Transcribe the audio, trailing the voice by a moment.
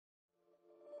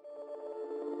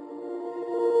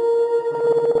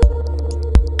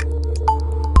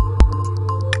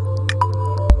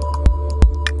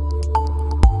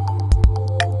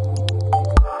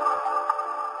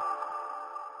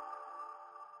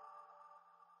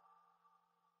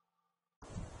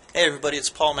Hey everybody, it's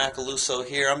Paul Macaluso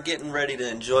here. I'm getting ready to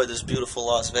enjoy this beautiful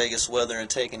Las Vegas weather and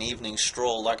take an evening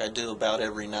stroll like I do about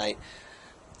every night.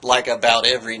 Like about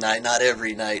every night, not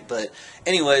every night, but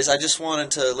anyways, I just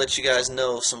wanted to let you guys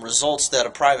know some results that a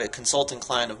private consulting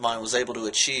client of mine was able to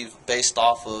achieve based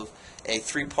off of a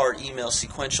three-part email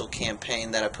sequential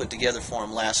campaign that I put together for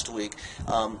him last week.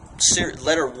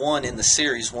 Letter 1 in the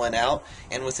series went out,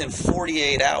 and within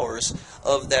 48 hours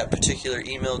of that particular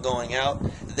email going out,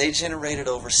 they generated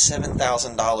over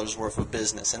 $7,000 worth of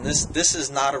business. And this is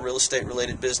not a real estate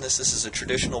related business. This is a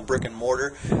traditional brick and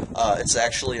mortar. It's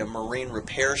actually a marine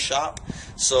repair shop.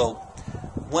 So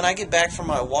when I get back from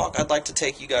my walk, I'd like to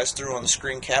take you guys through on the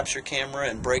screen capture camera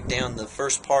and break down the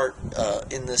first part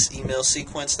in this email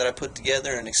sequence that I put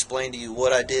together and explain to you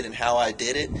what I did and how I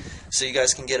did it, so you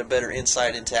guys can get a better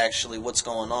insight into actually what's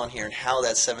going on here and how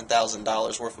that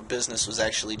 $7,000 worth of business was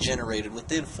actually generated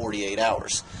within 48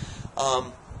 hours.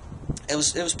 It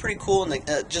was pretty cool.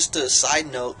 And just a side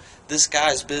note, this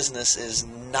guy's business is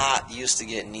not used to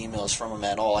getting emails from him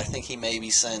at all. I think he maybe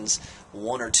sends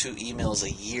one or two emails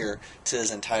a year to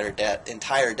his entire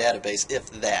database, if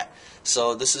that.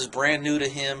 So this is brand new to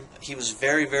him. He was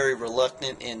very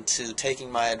reluctant into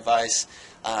taking my advice.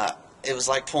 It was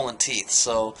like pulling teeth.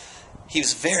 So he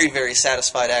was very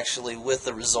satisfied actually with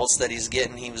the results that he's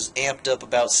getting. He was amped up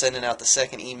about sending out the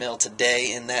second email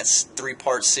today in that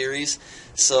three-part series.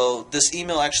 So this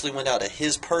email actually went out to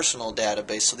his personal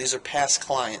database, so these are past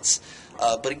clients.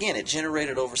 But again, it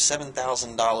generated over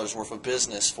 $7,000 worth of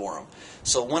business for him.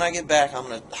 So when I get back, I'm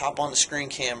going to hop on the screen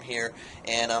cam here,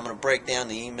 and I'm going to break down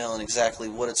the email and exactly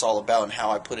what it's all about and how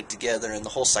I put it together and the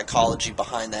whole psychology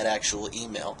behind that actual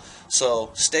email. So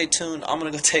stay tuned. I'm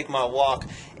going to go take my walk,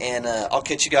 and I'll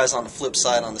catch you guys on the flip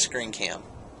side on the screen cam.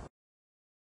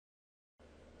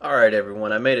 Alright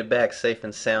everyone, I made it back safe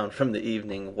and sound from the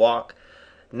evening walk.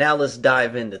 Now let's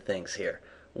dive into things here.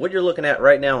 What you're looking at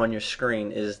right now on your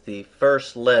screen is the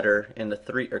first letter in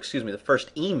the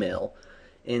first email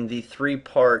in the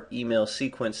three-part email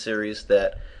sequence series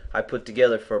that I put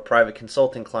together for a private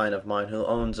consulting client of mine who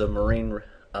owns a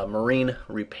marine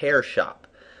repair shop.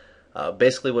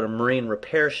 Basically, what a marine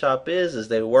repair shop is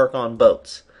they work on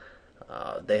boats.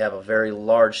 They have a very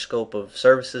large scope of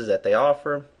services that they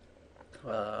offer,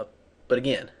 but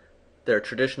again, they're a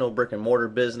traditional brick and mortar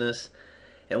business.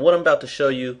 And what I'm about to show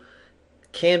you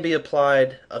can be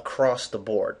applied across the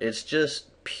board. It's just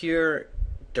pure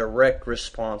direct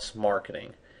response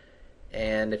marketing.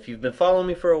 And if you've been following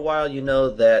me for a while, you know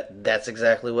that that's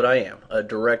exactly what I am, a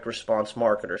direct response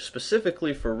marketer,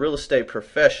 specifically for real estate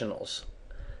professionals.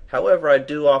 However, I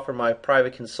do offer my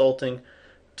private consulting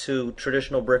to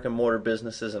traditional brick and mortar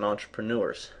businesses and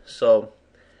entrepreneurs. So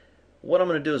what I'm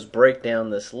going to do is break down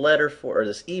this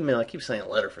this email. I keep saying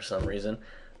letter for some reason.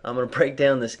 I'm going to break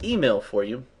down this email for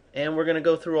you, and we're going to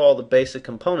go through all the basic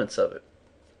components of it.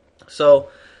 So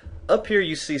up here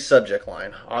you see subject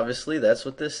line. Obviously that's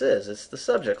what this is. It's the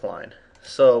subject line.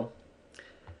 So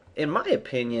in my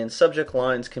opinion, subject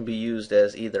lines can be used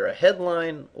as either a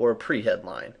headline or a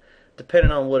pre-headline,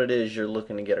 depending on what it is you're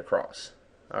looking to get across.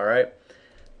 Alright?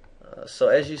 So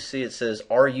as you see, it says,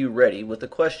 "Are you ready?" with a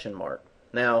question mark.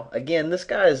 Now again, this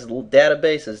guy's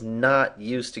database is not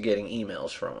used to getting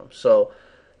emails from him. So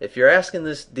if you're asking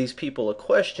these people a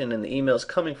question and the email's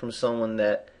coming from someone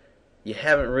that you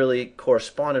haven't really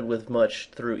corresponded with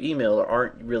much through email or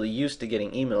aren't really used to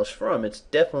getting emails from, it's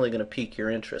definitely going to pique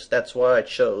your interest. That's why I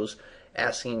chose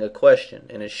asking a question.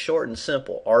 And it's short and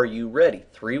simple. Are you ready?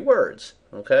 3 words.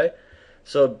 Okay?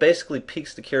 So it basically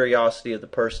piques the curiosity of the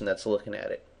person that's looking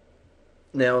at it.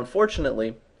 Now,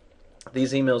 unfortunately,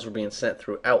 these emails were being sent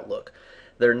through Outlook.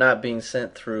 They're not being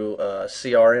sent through a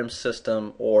CRM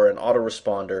system or an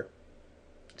autoresponder,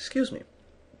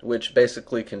 which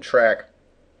basically can track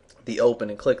the open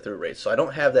and click-through rates. So I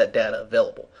don't have that data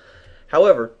available.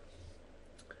 However,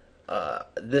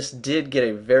 this did get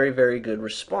a very good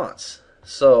response.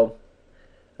 So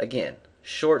again,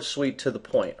 short, sweet, to the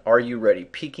point. Are you ready?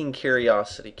 Piquing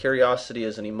curiosity. Curiosity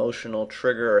is an emotional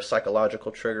trigger, or a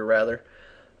psychological trigger rather.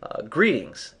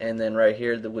 Greetings, and then right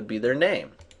here that would be their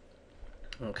name.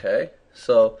 Okay,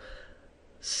 so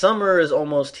summer is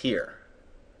almost here,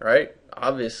 right?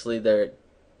 Obviously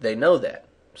they know that.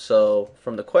 So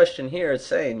from the question here, it's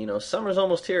saying, summer's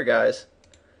almost here, guys.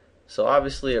 So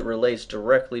obviously it relates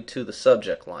directly to the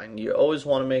subject line. You always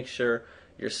want to make sure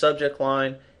your subject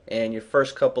line and your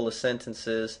first couple of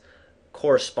sentences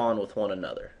correspond with one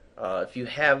another. If you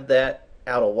have that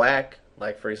out of whack,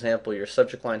 like for example your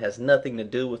subject line has nothing to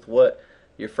do with what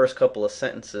your first couple of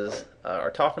sentences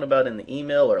are talking about in the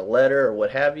email or letter or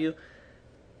what have you,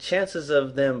 chances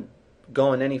of them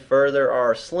going any further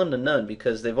are slim to none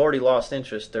because they've already lost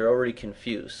interest. They're already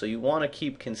confused. So you want to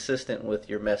keep consistent with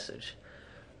your message.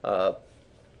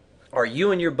 Are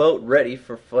you and your boat ready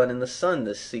for fun in the sun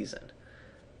this season?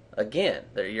 Again,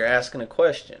 you're asking a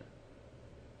question.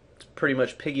 It's pretty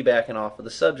much piggybacking off of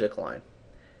the subject line.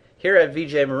 Here at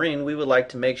VJ Marine, we would like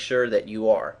to make sure that you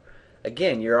are.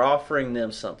 Again, you're offering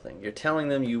them something. You're telling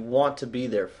them you want to be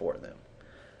there for them.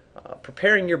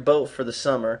 Preparing your boat for the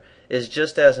summer is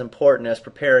just as important as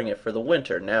preparing it for the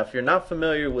winter. Now, if you're not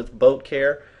familiar with boat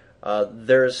care,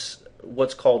 there's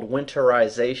what's called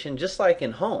winterization, just like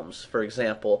in homes. For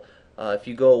example, if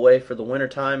you go away for the winter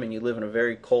time and you live in a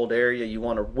very cold area, you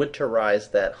want to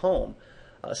winterize that home.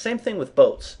 Same thing with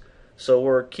boats. So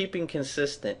we're keeping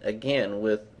consistent again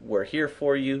with we're here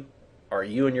for you. Are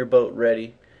you and your boat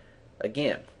ready?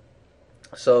 Again.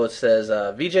 So it says,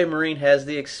 VJ Marine has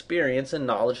the experience and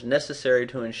knowledge necessary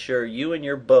to ensure you and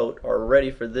your boat are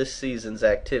ready for this season's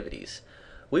activities.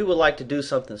 We would like to do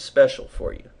something special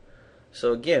for you.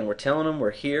 So again, we're telling them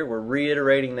we're here. We're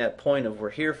reiterating that point of we're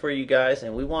here for you guys,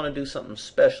 and we want to do something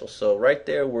special. So right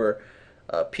there, we're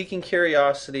piquing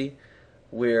curiosity,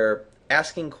 we're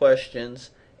asking questions,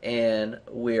 and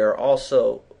we are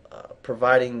also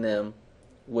providing them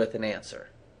with an answer,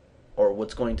 or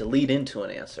what's going to lead into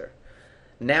an answer.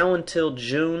 Now until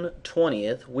June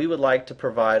 20th, we would like to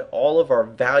provide all of our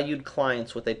valued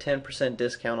clients with a 10%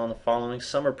 discount on the following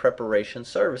summer preparation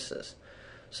services.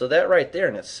 So that right there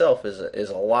in itself is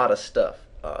a lot of stuff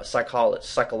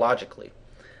psychologically.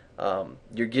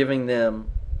 You're giving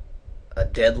them a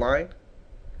deadline,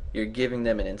 you're giving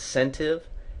them an incentive,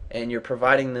 and you're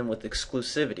providing them with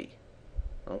exclusivity.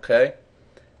 Okay?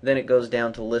 Then it goes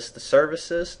down to list the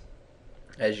services,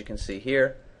 as you can see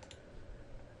here.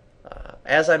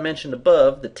 As I mentioned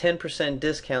above, the 10%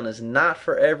 discount is not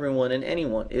for everyone and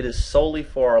anyone. It is solely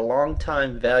for our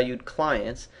longtime valued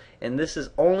clients, and this is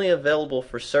only available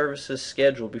for services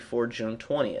scheduled before June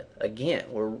 20th. Again,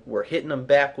 we're hitting them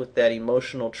back with that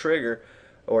emotional trigger,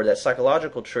 or that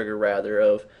psychological trigger rather,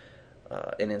 of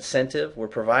an incentive. We're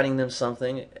providing them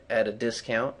something at a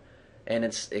discount, and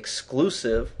it's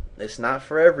exclusive. It's not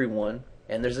for everyone,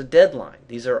 and there's a deadline.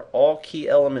 These are all key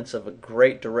elements of a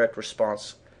great direct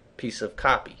response piece of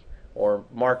copy, or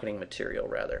marketing material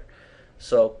rather.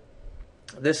 So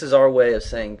this is our way of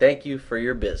saying thank you for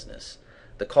your business.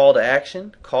 The call to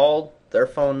action: call their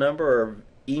phone number or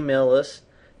email us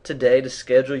today to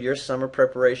schedule your summer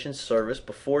preparation service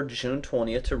before June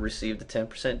 20th to receive the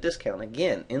 10% discount.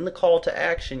 Again, in the call to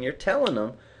action, you're telling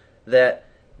them that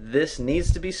this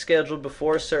needs to be scheduled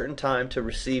before a certain time to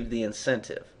receive the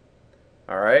incentive.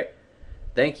 Alright?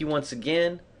 Thank you once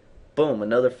again. Boom,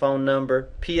 another phone number.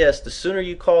 P.S. The sooner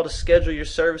you call to schedule your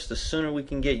service, the sooner we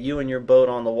can get you and your boat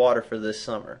on the water for this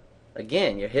summer.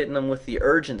 Again, you're hitting them with the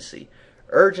urgency.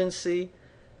 Urgency,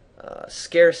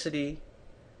 scarcity,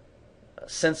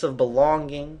 sense of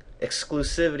belonging,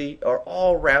 exclusivity are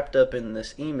all wrapped up in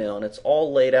this email, and it's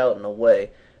all laid out in a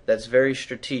way that's very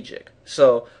strategic.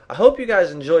 So I hope you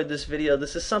guys enjoyed this video.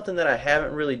 This is something that I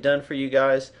haven't really done for you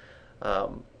guys.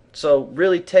 So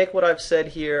really take what I've said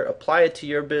here, apply it to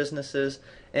your businesses,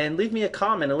 and leave me a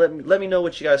comment and let me know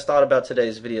what you guys thought about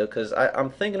today's video, because I'm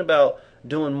thinking about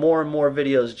doing more and more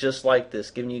videos just like this,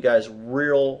 giving you guys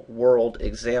real world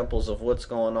examples of what's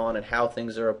going on and how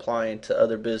things are applying to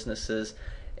other businesses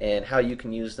and how you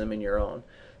can use them in your own.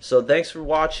 So thanks for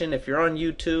watching. If you're on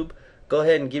YouTube, go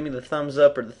ahead and give me the thumbs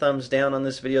up or the thumbs down on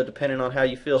this video, depending on how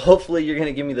you feel. Hopefully you're going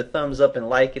to give me the thumbs up and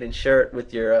like it and share it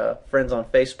with your friends on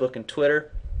Facebook and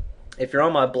Twitter. If you're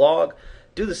on my blog,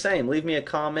 do the same. Leave me a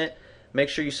comment. Make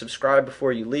sure you subscribe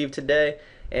before you leave today.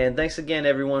 And thanks again,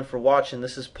 everyone, for watching.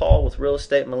 This is Paul with Real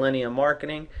Estate Millennium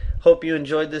Marketing. Hope you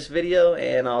enjoyed this video,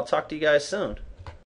 and I'll talk to you guys soon.